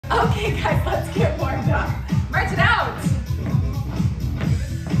Okay, guys, let's get warmed up. March it out.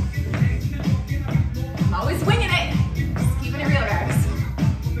 I'm always winging it. Just keeping it real, guys.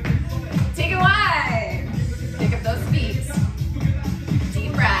 Take it wide. Pick up those feet.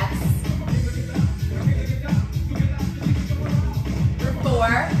 Deep breaths. For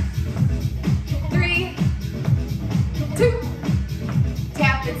 4, 3, 2.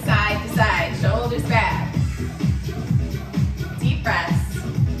 Tap it side to side, shoulders back. Deep breaths.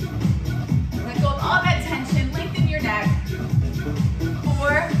 Let go of all that tension, lengthen your neck.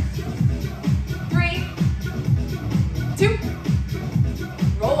 4, 3, 2.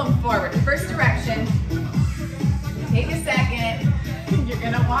 Roll them forward, reverse direction. Take a second. You're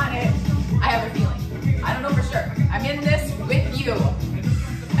gonna want it. I have a feeling. I don't know for sure. I'm in this with you.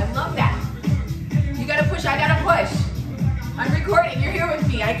 I love that. You gotta push, I gotta push. I'm recording, you're here with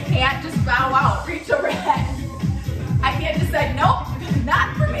me. I can't just bow out, reach overhead. I can't just say, nope,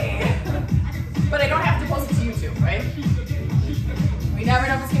 not for me. But I don't have to post it to YouTube, right? We never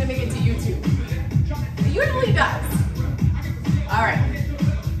know if it's gonna make it to YouTube. It usually does. All right,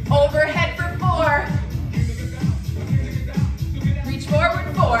 overhead for 4. Reach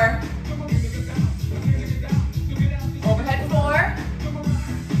forward 4. Overhead 4.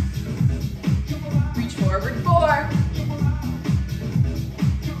 Reach forward 4.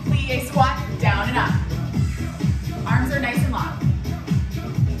 Plie squat, down and up. Arms are nice and long.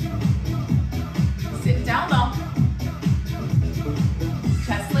 Sit down low.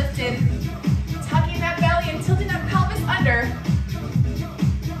 Chest lifted. Tucking that belly and tilting that pelvis under.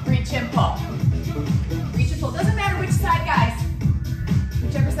 Reach and pull. Reach and pull. Doesn't matter which side, guys.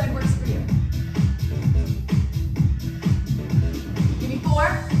 Whichever side works for you. Give me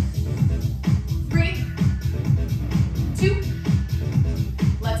 4, 3, 2.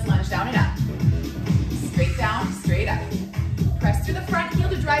 Let's lunge down and up. Straight down, straight up. Press through the front heel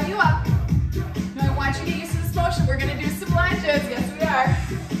to drive you up. Now I want you to get used to this motion. We're gonna do some lunges. Yes, we are.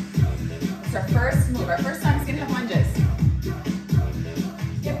 It's our first move. Our first time is gonna have lunges.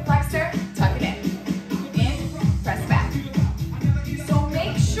 Hip flexor, tuck it in, press back. So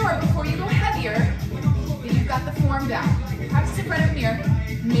make sure before you go heavier that you've got the form down. Practice in front of a mirror.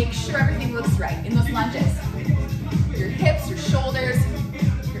 Make sure everything looks right in those lunges. Your hips, your shoulders,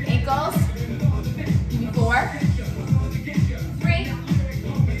 your ankles. Give me 4, 3,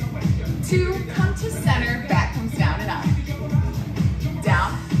 2, come to center, back comes down and up.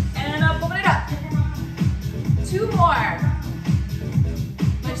 Down and up, open it up. 2 more.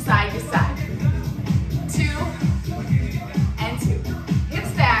 Lunge side to side. 2 and 2.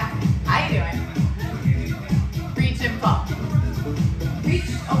 Hips back. How you doing? Reach and pull. Reach,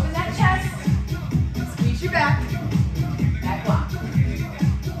 open that chest. Squeeze your back. Back long.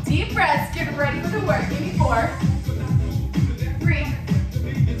 Deep breaths, get ready for the work. Give me 4, 3,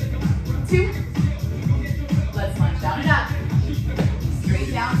 2. Let's lunge down and up.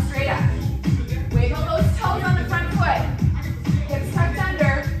 Straight down, straight up. Wiggle those toes on the front foot. Hips tucked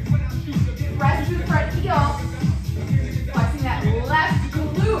under. Press through the front heel. Flexing that left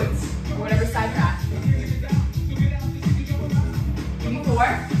glute, or whatever side you're on. Give me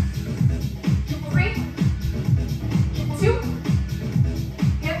 4, 3, 2.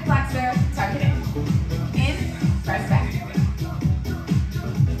 Hip flexor, tuck it in, press back.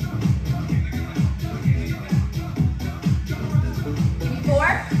 Give me 4,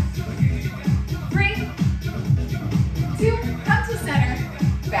 3, 2, come to center,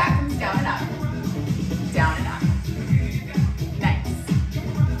 back comes down and up, down and up. Nice.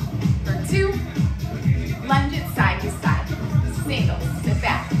 For 2, lunge it side to side, singles, sit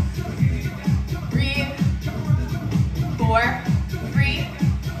back. Breathe. 4, 3,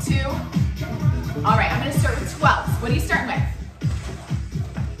 2. All right, I'm gonna start with 12s. What are you starting with?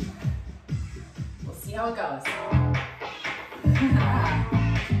 We'll see how it goes.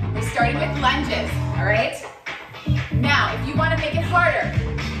 We're starting with lunges, all right? Now, if you wanna make it harder,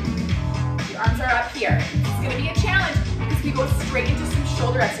 your arms are up here. It's gonna be a challenge because we go straight into some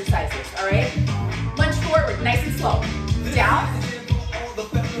shoulder exercises, all right? Lunge forward, nice and slow. Down,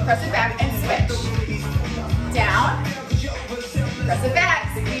 press it back and switch. Down, press it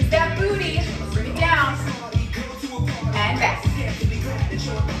back, squeeze that booty, bring it down, and back.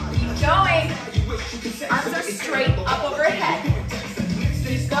 Keep going. Arms are straight up overhead.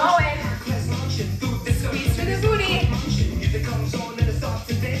 Keep going. Squeeze through the booty.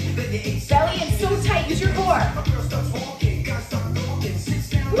 Belly in so tight, use your core.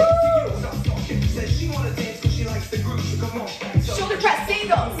 Woo! Shoulder press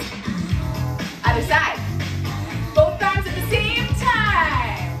singles. Other side. Both arms at the same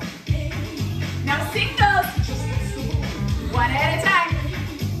time. Now singles. One at a time.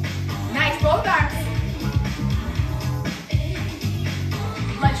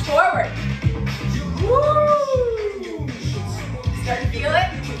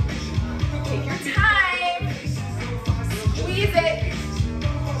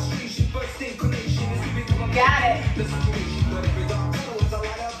 Keep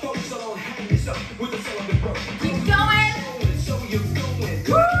going.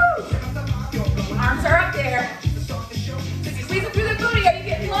 Woo! Arms are up there. Squeeze it through the booty. Are you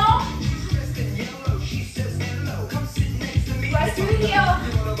getting low? Press through the heel.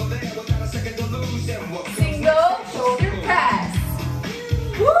 Single shoulder press.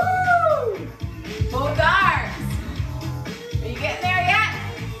 Woo! Both arms. Are you getting there yet?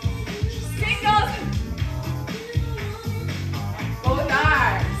 Singles. Both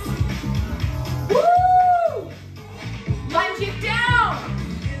arms. Woo! Lunge it down.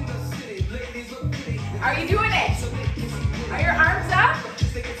 Are you doing it? Are your arms up?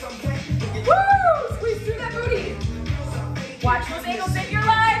 Woo! Squeeze through that booty. Watch those ankles in your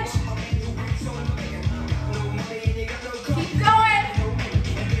lunge. Keep going.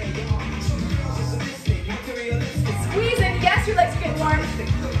 Squeeze it. Yes, your legs are getting warm.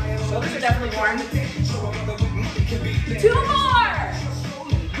 Shoulders are definitely warm. 2 more.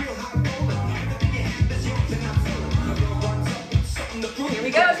 Here we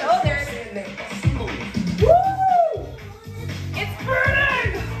go, shoulders. Woo! It's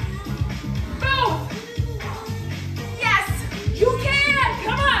burning. Both. Yes, you can.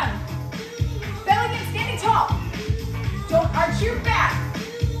 Come on. Belly in, standing tall. Don't arch your back.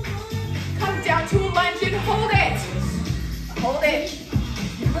 Come down to a lunge and hold it. Hold it.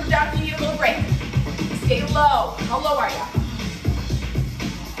 You put it down if you need a little break. Stay low. How low are you?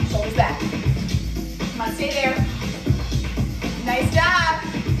 Shoulders back. Come on, stay there. Nice job.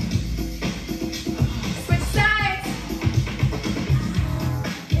 Switch sides.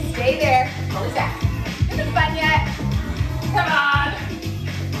 Stay there. Shoulders back. Isn't fun yet? Come on.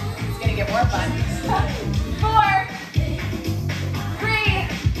 It's gonna get more fun. 4, 3,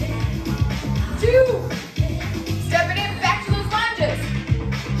 2. Step it in. Back to those lunges.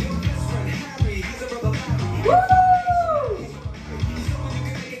 Woo!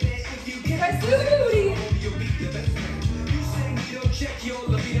 Press through the booty.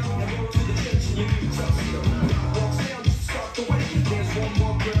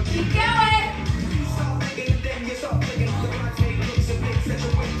 Keep going.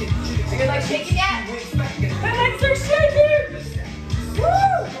 Are your legs shaking yet? My legs are shaking.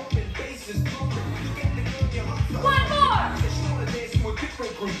 Woo! 1 more.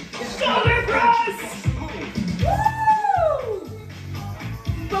 Shoulder press. Woo!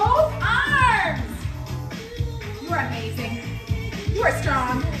 Both arms. You are amazing. You are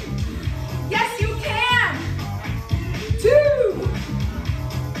strong. Yes, you can. 2.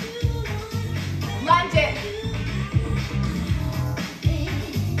 Lunge it.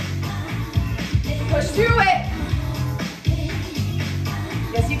 Push through it.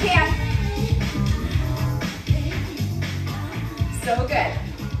 Yes, you can. So good.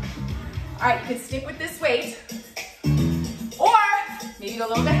 All right, you can stick with this weight. Or maybe go a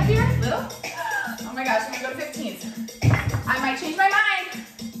little bit heavier. Little. Oh my gosh, I'm gonna go to 15s. I might change my mind.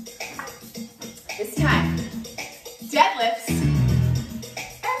 This time, deadlifts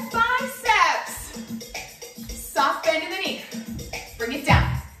and biceps. Soft bend in the knee. Bring it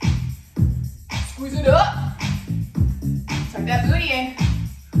down. Squeeze it up. Tuck that booty in.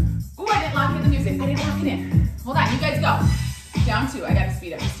 Ooh, I didn't lock in the music. I didn't lock it in. Hold on, you guys go. Down 2. I gotta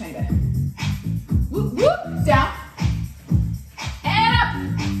speed up just a tiny bit. Whoop, whoop. Down. And up.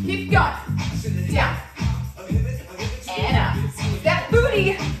 Keep going. Down. And up. Squeeze that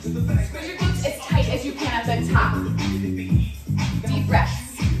booty. Squeeze your glutes as tight as you can at the top. Deep breaths.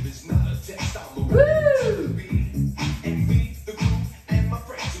 Woo!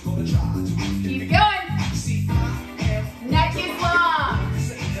 Keep going. Neck is long.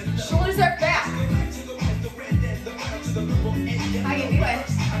 Shoulders are back. How you doing?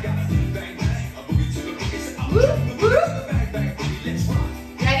 Woo, woo.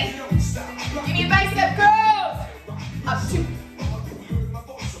 Ready? Give me a bicep curls. Up 2.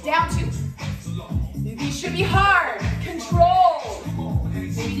 Down 2. These should be hard. Control.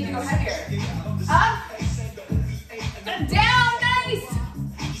 Maybe you need to go heavier. Up. And down. Nice.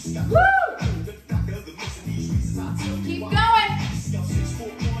 Woo. Keep going.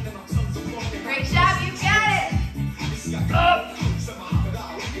 Great job. You got it. Up.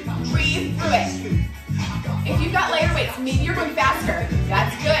 Breathe through it. If you've got lighter weights, maybe you're going faster.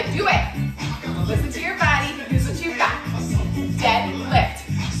 That's good. Do it. Listen to your body. Here's what you've got. Dead lift.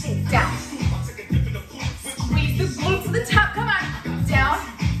 Down. Squeeze the glutes to the top. Come on. Down.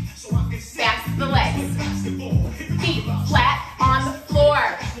 Back to the legs. Feet flat on the floor.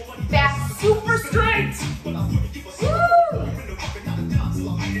 Back super straight. Woo!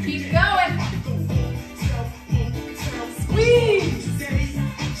 Keep going. Squeeze.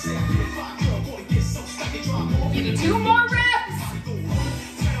 Give you 2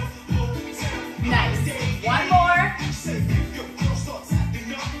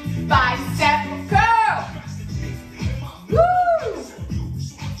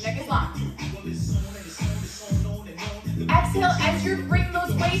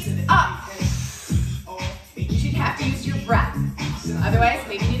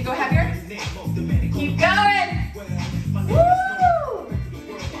 Maybe you need to go heavier. Keep going. Woo!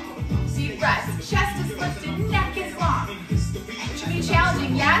 Deep breaths. Chest is lifted, neck is long. It should be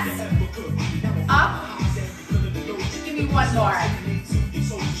challenging, yes? Up. Give me one more.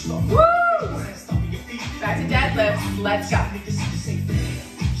 Woo! Back to deadlift. Let's go.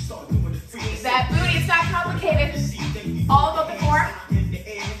 Squeeze that booty. It's not complicated. All about the form.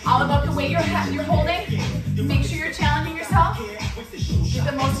 All about the weight you're holding. Make sure you're challenging yourself. Get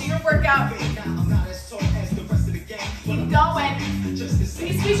the most of your workout. Keep going. Can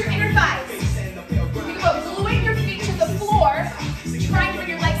you squeeze your inner thighs? Think about gluing your feet to the floor. Trying to bring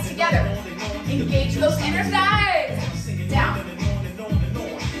your legs together. Engage those inner thighs. Down.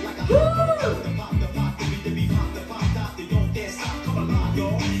 Woo!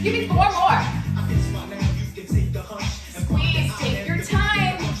 Give me 4 more. Squeeze, take your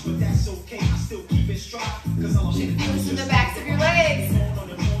time. Should feel in the backs of your legs.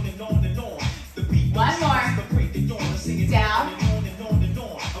 One more. Down.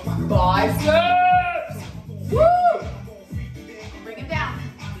 Biceps. Woo! Bring it down.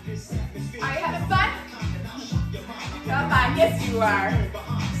 Are you having fun? Come on, yes you are.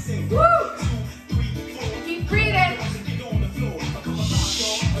 Woo! Keep breathing.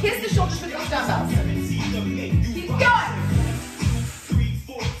 Kiss the shoulders with those dumbbells. Keep going.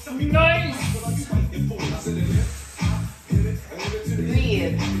 Nice.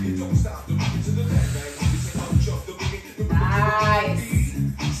 Breathe. Nice.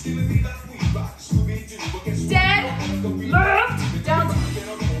 Dead lift. Down.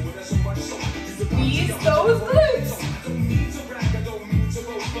 Squeeze those glutes.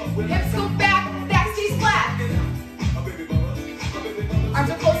 Hips go back. Back stays flat. Arms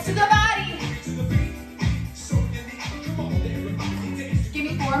are close to the body. Give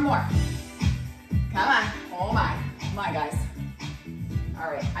me 4 more. Come on. Oh my. My guys. All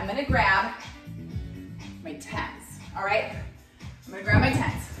right. I'm going to grab my 10s. All right. I'm going to grab my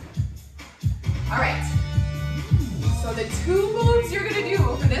 10s. All right. So the 2 moves you're going to do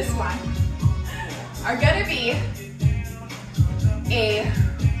for this one are going to be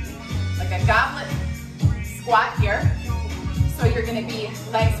like a goblet squat here. So you're going to be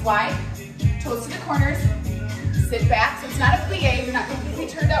legs wide, toes to the corners, sit back. So it's not a plie, you're not completely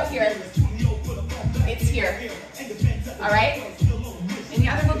turned out here. It's here. All right? And the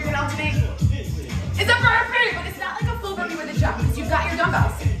other move you're going to alternate is a burpee, but it's not like a full burpee with a jump because you've got your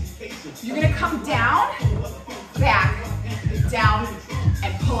dumbbells. You're going to come down, back, down,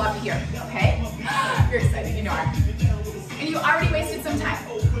 and pull up here, okay? You're excited, you know are. And you already wasted some time.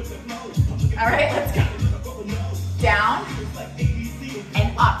 All right, let's go. Down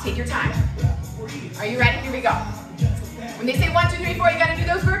and up. Take your time. Are you ready? Here we go. When they say 1, 2, 3, 4, you gotta do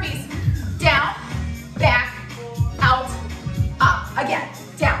those burpees. Down, back, out, up. Again.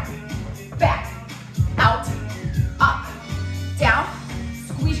 Down, back, out, up, down.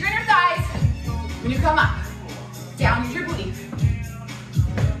 Squeeze your inner thighs. When you come up, down, use your booty.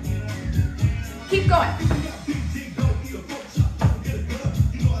 Keep going.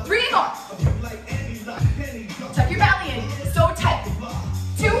 3 more. Tuck your belly in, so tight.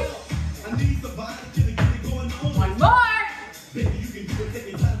 2. 1 more.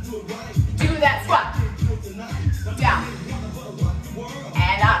 Do that squat. Down.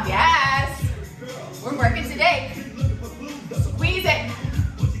 And up, yes. We're working today. Squeeze it.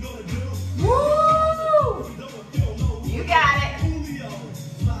 Woo! You got it.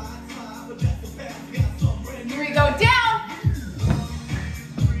 Here we go, down.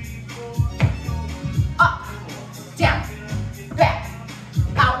 Up, down, back,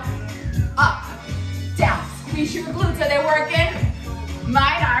 out, up, down. Squeeze your glutes, are they working?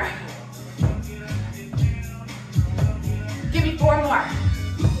 Mine are. Give me 4 more.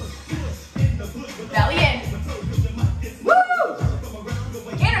 Belly in. Woo!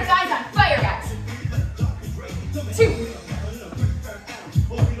 Inner thighs on fire, guys. 2.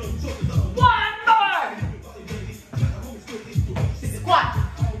 1 more. Squat.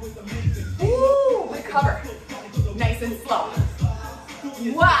 Woo! Recover. Nice and slow.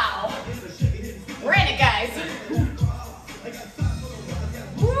 Wow. We're in it, guys.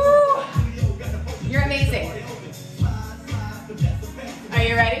 Woo! You're amazing. Are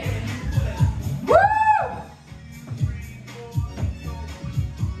you ready? Woo!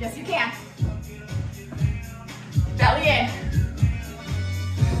 Yes, you can. Belly in.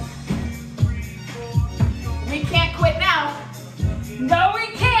 We can't quit now. No, we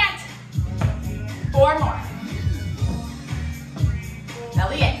can't. 4 more.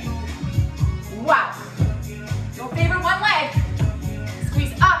 Belly in. Wow. Don't favor one leg.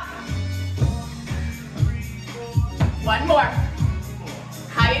 Squeeze up. 1 more.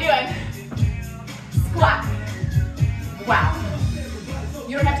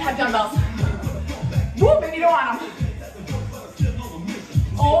 don't have to have dumbbells. Woo, maybe you don't want them.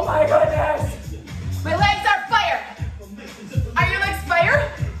 Oh my goodness. My legs are fire. Are your legs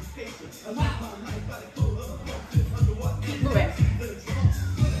fire? Keep moving.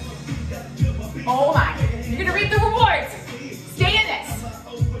 Oh my. You're gonna reap the rewards. Stay in this.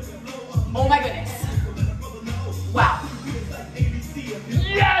 Oh my goodness. Wow.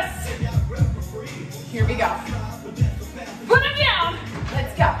 Yes! Here we go. Put them down.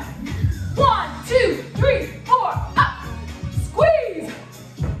 Let's go. 1, 2, 3, 4. Up. Squeeze.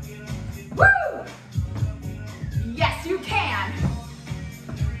 Woo! Yes, you can.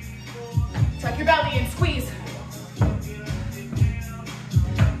 Tuck your belly and squeeze.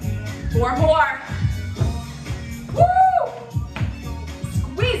 4 more. Woo!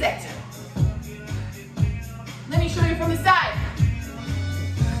 Squeeze it. Let me show you from the side.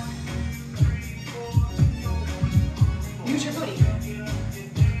 Use your booty.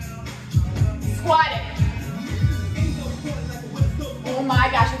 Squat it. Oh my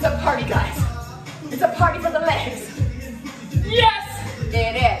gosh, it's a party, guys. It's a party for the legs. Yes,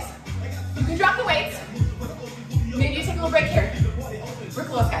 it is. You can drop the weights. Maybe you take a little break here. We're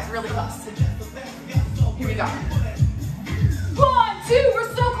close, guys, really close. Here we go. 1, 2,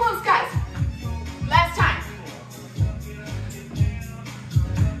 we're so close, guys. Last time.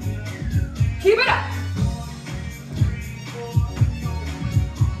 Keep it up.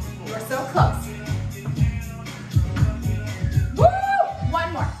 We're so close. Woo!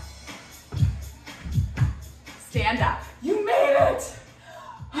 1 more. Stand up. You made it.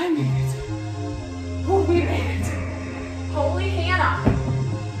 I made it. Oh, we made it. Holy Hannah.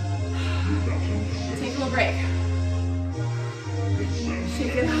 Take a little break.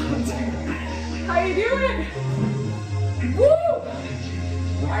 Shake it out. How you doing? Woo!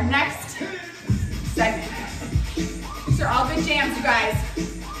 Our next segment. These are all good jams, you guys.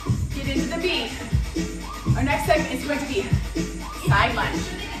 Get into the beat. Our next segment is going to be side lunge.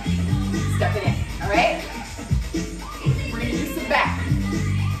 Step it in, all right? We're gonna do some back.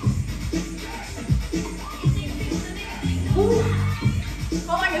 Woo.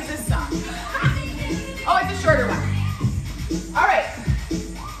 How long is this song? Oh, it's a shorter one. All right.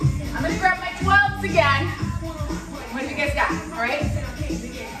 I'm gonna grab my 12s again. What do you guys got? All right?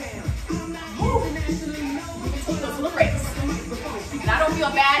 Woo. Take those little breaks. And I don't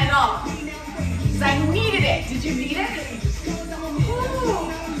feel bad at all. Because I needed it. Did you need it?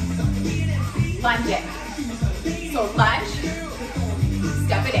 Woo. Lunge it. So lunge.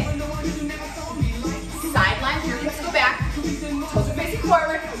 Step it in. Side lunge. Your hips go back. Toes are facing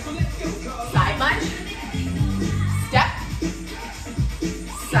forward. Side lunge. Step.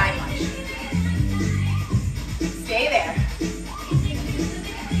 Side lunge. Stay there.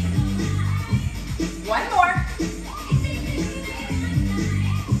 1 more.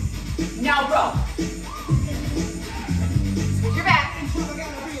 Now row. Squeeze your back.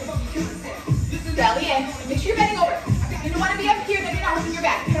 Belly in. Make sure you're bending over. If you don't want to be up here, then you're not working your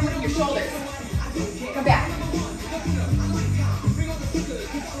back. Come with your shoulders. Come back.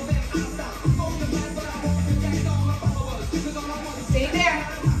 Stay there.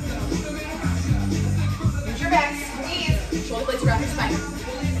 Use your back. Squeeze. Shoulder blades around your spine.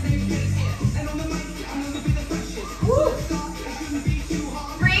 Woo.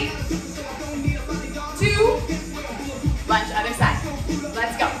 3, 2, lunge other side.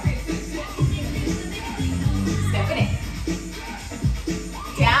 Let's go. Step it in.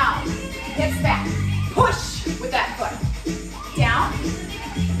 Down. Hips back. Push with that foot. Down.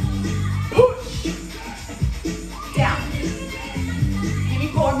 Push. Down. Give me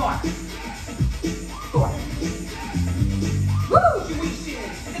 4 more. 4. Woo!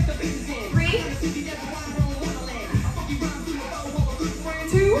 3,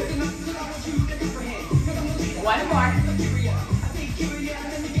 2, 1 more.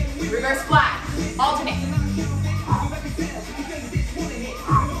 Reverse fly. Alternate.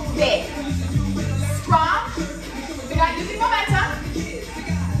 Big. Strong. You're not using momentum.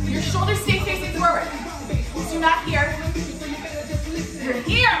 Your shoulders stay facing forward. So you're not here. You're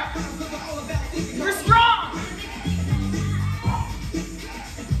here. You're strong.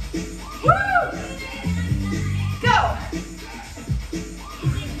 Woo! Go.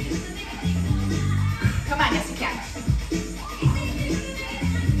 Come on, yes you can.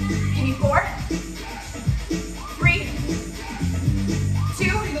 Give me 4, 3, 2,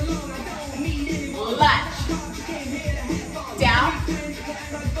 lunge. Down.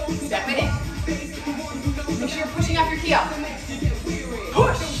 Step it in. Make sure you're pushing off your heel.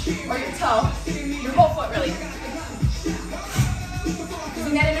 Push.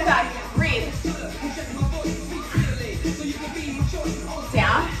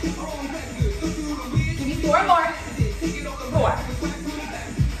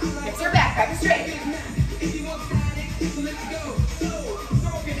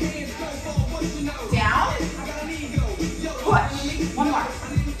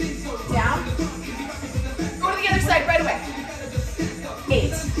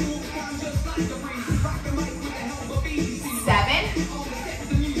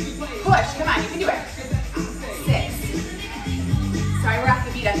 do it. 6. Sorry, we're off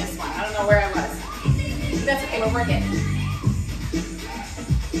the beat on this one. I don't know where I was. But that's okay, we're working.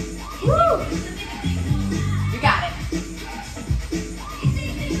 Woo! You got it.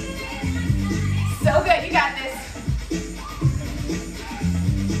 So good, you got this.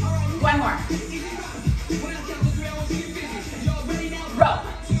 One more. Row.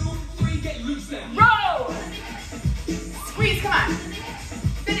 Row. Squeeze, come on.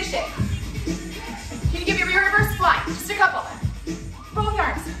 Finish it. Can you give me a reverse fly? Just a couple. Both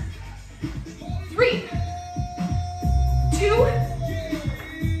arms. 3, 2,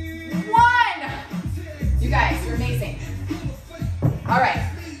 1. You guys, you're amazing. All right.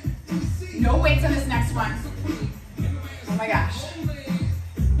 No weights on this next one. Oh my gosh.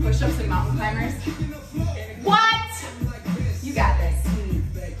 Push-ups and mountain climbers. What? You got this.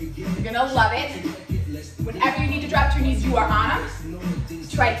 You're gonna love it. Whenever you need to drop to your knees, you are on them.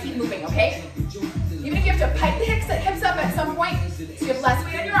 Try to keep moving, okay? Even if you have to pipe the hips up at some point, so you have less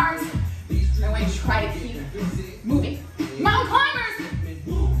weight on your arms, I want you to try to keep moving. Mountain climbers!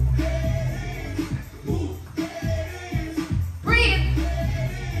 Breathe.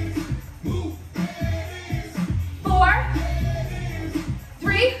 4,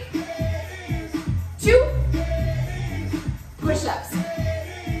 3, 2, push-ups.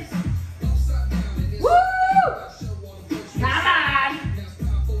 Woo! Come on!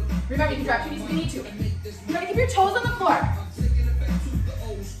 Remember, you can drop your knees if you need to. Try to keep your toes on the floor.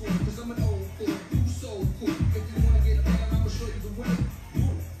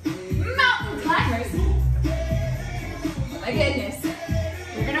 Mountain climbers. My goodness.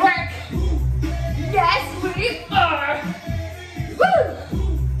 We're gonna work. Yes, we are. Woo!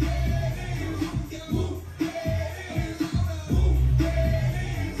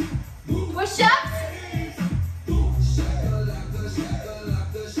 Push-ups.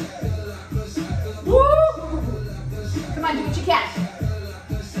 Woo! Come on, do what you can.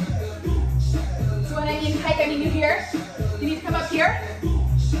 So when I mean hike, I mean you here. You need to come up here.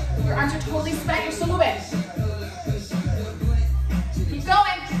 Your arms are totally spread, you're still moving. Keep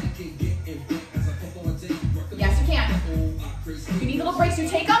going. Yes, you can. If you need little breaks, you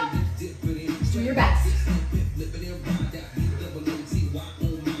take them. Just do your best.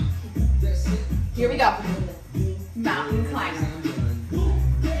 Here we go. Mountain climber.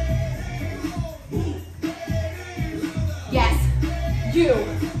 Yes, you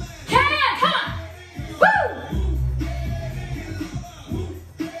can. Come on. Woo!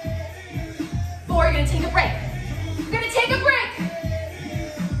 4, you're gonna take a break. You're gonna take a break.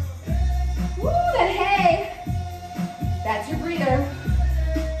 Woo, that hay. That's your breather.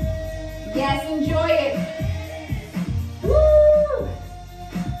 Yes, enjoy it. Woo!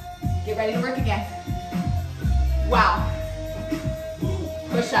 Get ready to work again. Wow.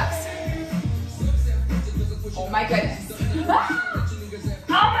 Push-ups. Oh my goodness.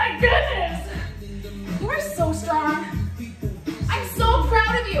 Oh my goodness. You are so strong. I'm so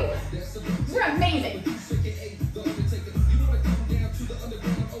proud of you. You're amazing.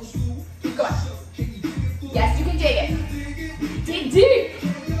 Keep going. Yes, you can dig it. Dig deep.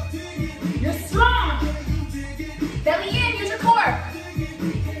 You're strong. Belly in, use your core.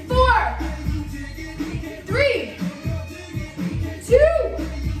 4, 3,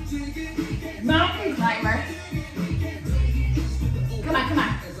 2. Mountain climber. Come on, come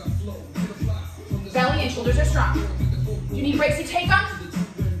on. Belly in, shoulders are strong. You need breaks to take them.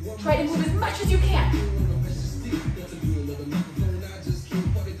 Try to move as much as you can.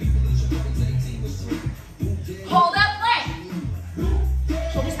 Hold up, plank.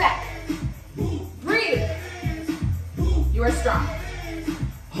 Shoulders back. Breathe. You are strong.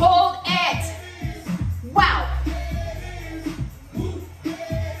 Hold it. Wow.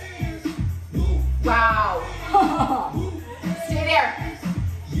 Wow. Stay there.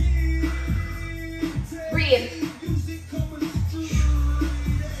 Breathe.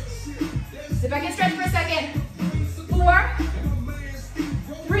 Sit back and stretch for a second. 4,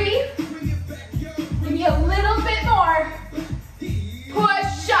 3. Give me a little bit more.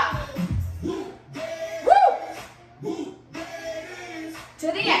 Push up. Woo! To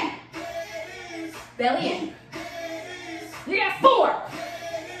the end. Belly in. You got 4.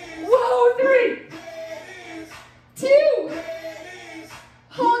 Whoa, 3, 2.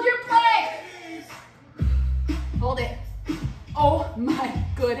 Hold your plank. Hold it. Oh my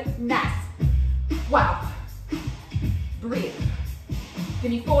goodness. Wow. Breathe.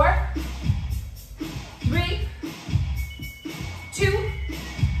 Give me 4, 3, 2,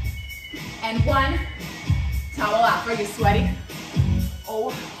 and 1. Towel off. Are you sweaty?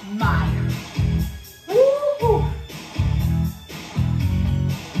 Oh my. Woo!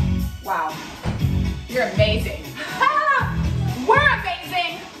 Wow. You're amazing. We're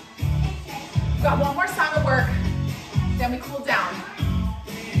amazing. We've got one more song of work, then we cool down.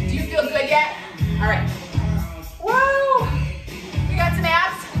 Do you feel good yet? All right. Woo! We got some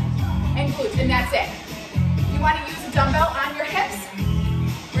abs and glutes, and that's it. You want to use a dumbbell on your hips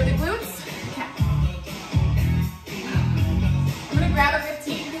for the glutes? Okay. I'm going to grab a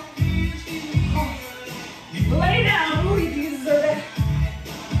 15. Oh. Lay down. Ooh, you deserve it.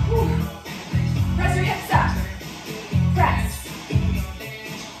 Ooh. Press your hips up. Press.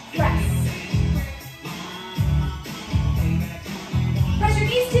 Press. Press your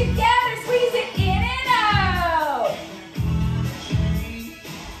knees together. Squeeze it in and out.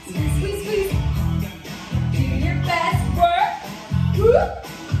 Squeeze, squeeze, squeeze. Do your best work. Whoop.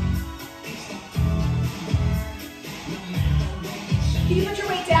 Can you put your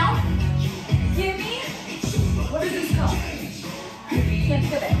weight down? Give me, what is this called? Can't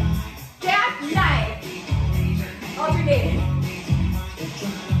feel it. Jackknife. Alternating.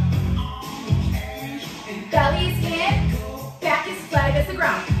 Belly's in, back is flat against the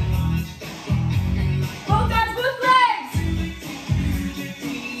ground. Both arms, both legs.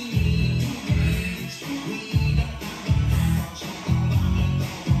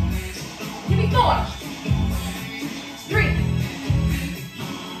 Give me 4, 3,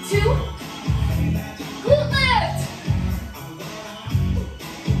 2, glute lift.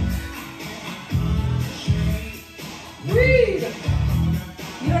 Breathe.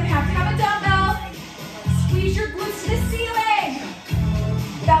 You don't have to have a dumbbell. Squeeze your glutes to the ceiling.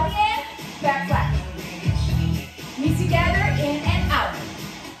 Belly in, back flat. Knees together, in and out.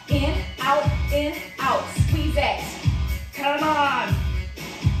 In, out, in, out. Squeeze it. Come on.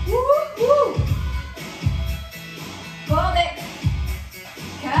 Woo, woo. Hold it.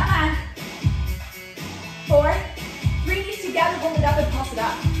 Come on. 4, 3, knees together, hold it up and pulse it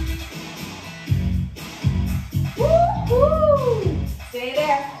up. Woo, woo. Stay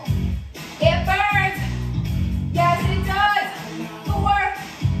there. It burns. Yes, it does. 4,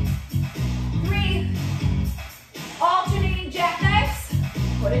 3, alternating jackknives.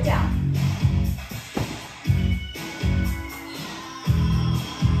 Put it down.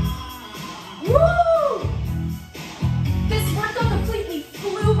 Woo! This workout completely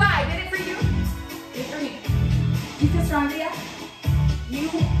flew by. Did it for you? Did it for me. You feel stronger yet? You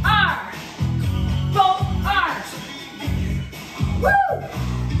are. Both arms. Woo!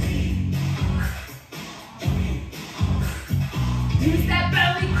 Use that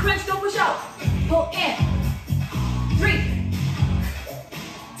belly crunch, don't push out. Pull in. 3,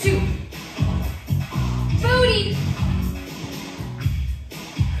 2, booty.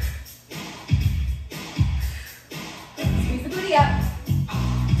 Squeeze the booty up.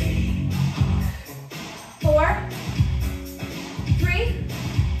 4, 3,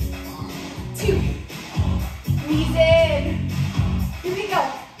 2. Squeeze in. Here we go.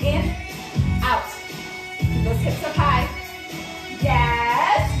 In, out. Keep those hips up high.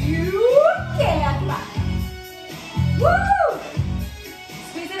 Yes, you can. Come on. Woo!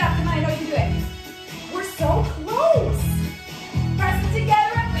 Squeeze it up. Come on, I know you can do it. We're so close. Press it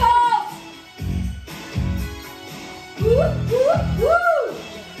together and pulse. Woo, woo, woo.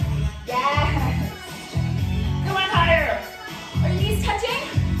 Yes. Come on, higher. Are your knees touching?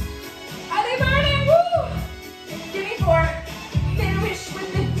 Are they burning? Woo! Give me 4. Finish with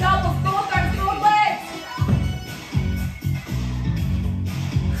the doubles. Both arms, both legs.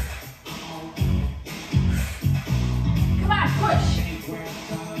 Come on, push.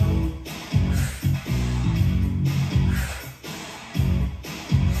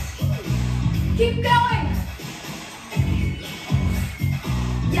 Keep going.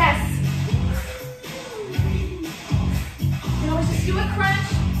 Yes. You can always just do a crunch.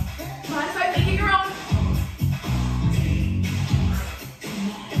 Modify, make it your own.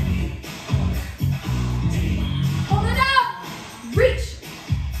 Hold it up. Reach.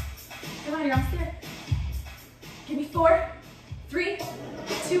 Come on, you're almost there. Give me 4, 3,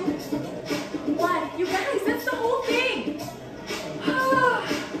 2, 1. You guys, that's the whole thing.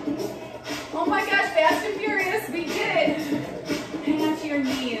 Oh my gosh, fast and furious. We did it. Hang on to your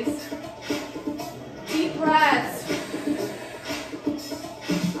knees. Deep breaths.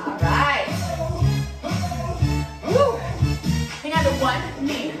 All right. Woo. Hang on to one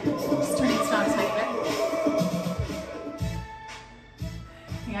knee. Just turning it down a tiny bit.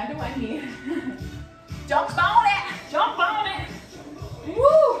 Hang on to one knee. Jump on it. Jump on it.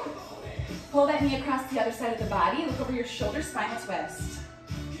 Woo. Pull that knee across the other side of the body. Look over your shoulder, spinal twist.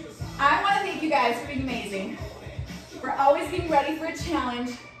 I want to thank you guys for being amazing, for always being ready for a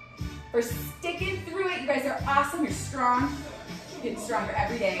challenge, for sticking through it. You guys are awesome. You're strong. You're getting stronger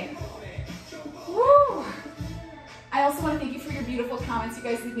every day. Woo! I also want to thank you for your beautiful comments you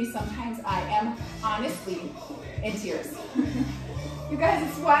guys leave me. Sometimes I am honestly in tears. You guys,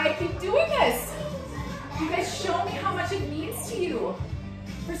 it's why I keep doing this. You guys show me how much it means to you.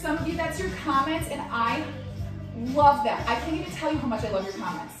 For some of you, that's your comments, and I love them. I can't even tell you how much I love your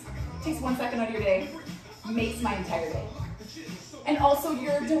comments. It takes 1 second out of your day, makes my entire day. And also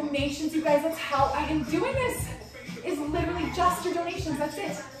your donations, you guys, that's how I am doing this. Is literally just your donations, that's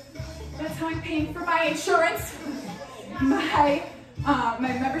it. That's how I'm paying for my insurance, my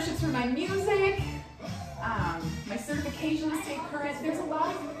memberships for my music, my certification to stay current. There's a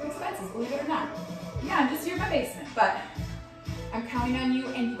lot of expenses, believe it or not. Yeah, I'm just here in my basement, but I'm counting on you,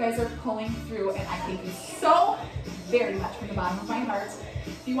 and you guys are pulling through, and I thank you so very much from the bottom of my heart.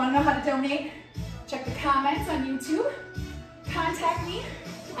 If you want to know how to donate, check the comments on YouTube. Contact me.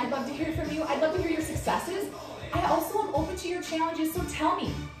 I'd love to hear from you. I'd love to hear your successes. I also am open to your challenges, so tell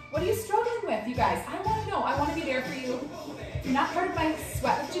me. What are you struggling with, you guys? I want to know. I want to be there for you. If you're not part of my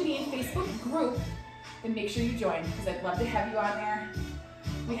Sweat with Janine Facebook group, then make sure you join, because I'd love to have you on there.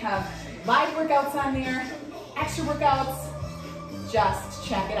 We have live workouts on there, extra workouts. Just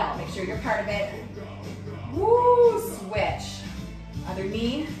check it out. Make sure you're part of it. Woo! Switch. Other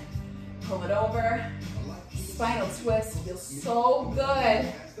knee. Pull it over. Spinal twist. Feels so good.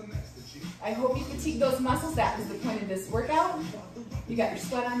 I hope you fatigue those muscles. That was the point of this workout. You got your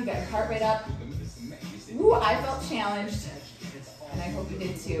sweat on. You got your heart rate up. Woo! I felt challenged. And I hope you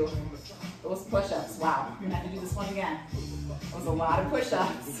did too. Those push-ups. Wow. I'm going to have to do this one again. That was a lot of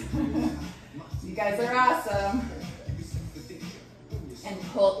push-ups. You guys are awesome. And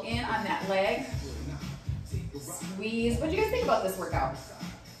pull in on that leg. Squeeze. What do you guys think about this workout?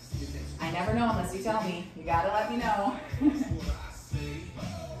 I never know unless you tell me. You gotta let me know.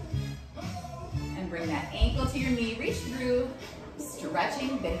 And bring that ankle to your knee. Reach through,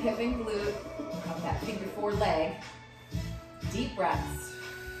 stretching the hip and glute of that figure four leg. Deep breaths.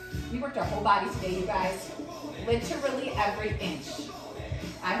 We worked our whole body today, you guys. Literally every inch.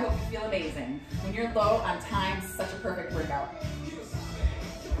 I hope you feel amazing. When you're low on time, such a perfect workout.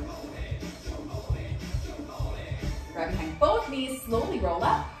 Grab behind both knees, slowly roll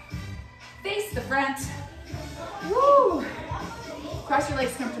up. Face the front. Woo! Cross your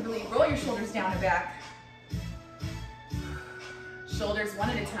legs comfortably, roll your shoulders down and back. Shoulders one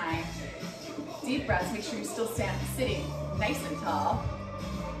at a time. Deep breaths, make sure you're still sitting nice and tall.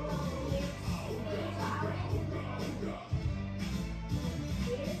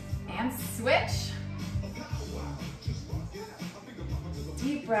 And switch.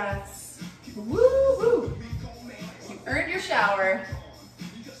 Deep breaths. Woo woo. You earned your shower.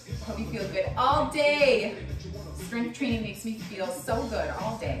 Hope you feel good all day. Strength training makes me feel so good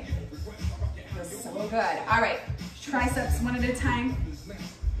all day. Feels so good. All right, triceps one at a time.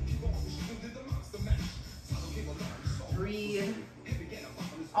 Breathe.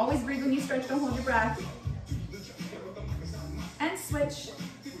 Always breathe when you stretch, don't hold your breath. And switch.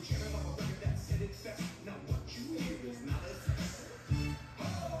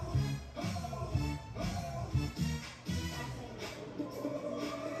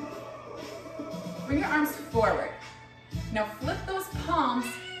 Bring your arms forward. Now flip those palms,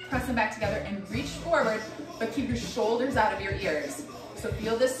 press them back together and reach forward, but keep your shoulders out of your ears. So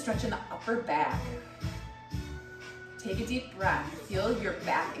feel this stretch in the upper back. Take a deep breath. Feel your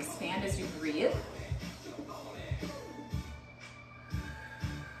back expand as you breathe.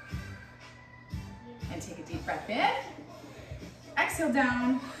 And take a deep breath in. Exhale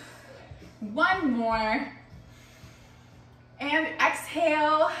down. One more. And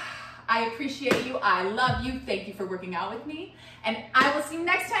exhale. I appreciate you. I love you. Thank you for working out with me. And I will see you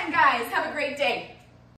next time, guys. Have a great day.